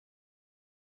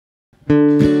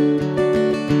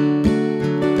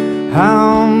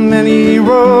many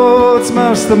roads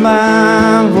must a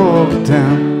man walk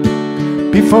down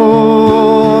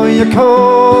before you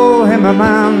call him a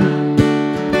man?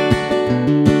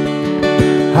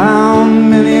 How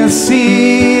many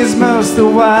seas must the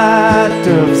white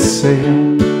dove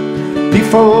sail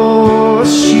before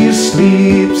she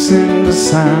sleeps in the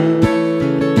sand?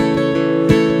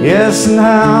 Yes, and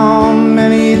how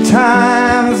many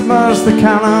times must the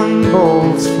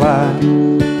cannonballs fly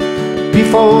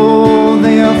before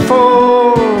they are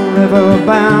forever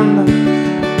banned?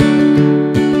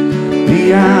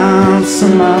 The answer,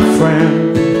 my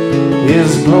friend,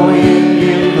 is blowing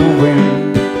in the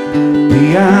wind. The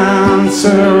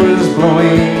answer is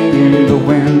blowing in the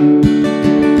wind.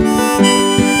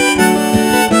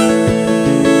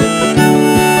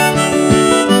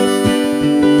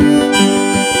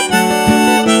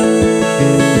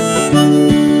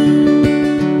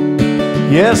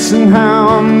 Yes, and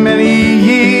how many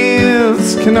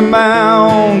years can a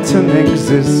mountain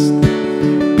exist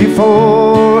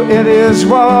before it is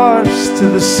washed to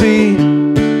the sea?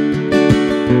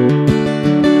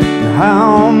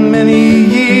 How many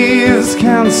years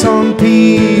can some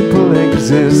people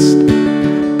exist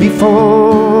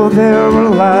before they're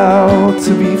allowed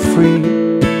to be free?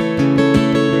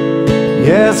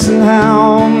 Yes, and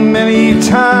how many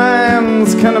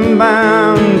times can a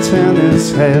man turn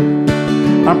his head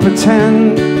and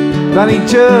pretend that he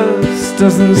just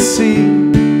doesn't see?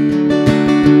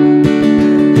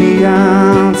 The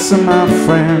answer, my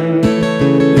friend,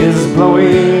 is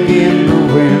blowing in the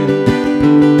wind.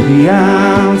 The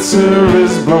answer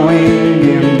is blowing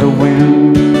in the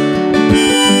wind.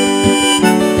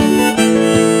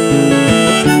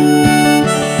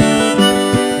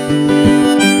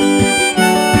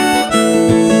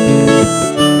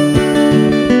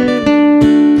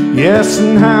 Yes,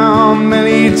 and how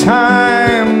many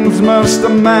times must a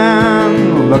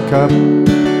man look up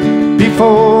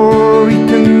before he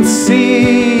can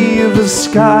see the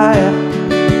sky?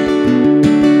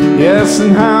 Yes,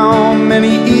 and how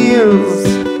many ears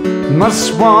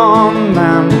must one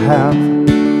man have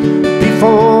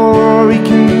before he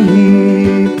can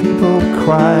hear people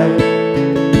cry?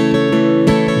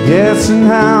 Yes, and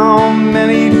how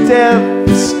many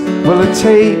deaths will it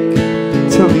take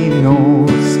till he knows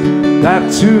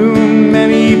that too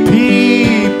many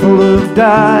people have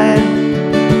died?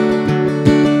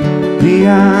 The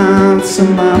answer,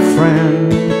 my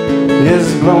friend,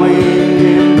 is blowing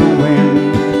in the wind.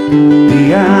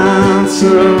 The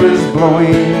answer is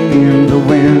blowing in the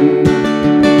wind.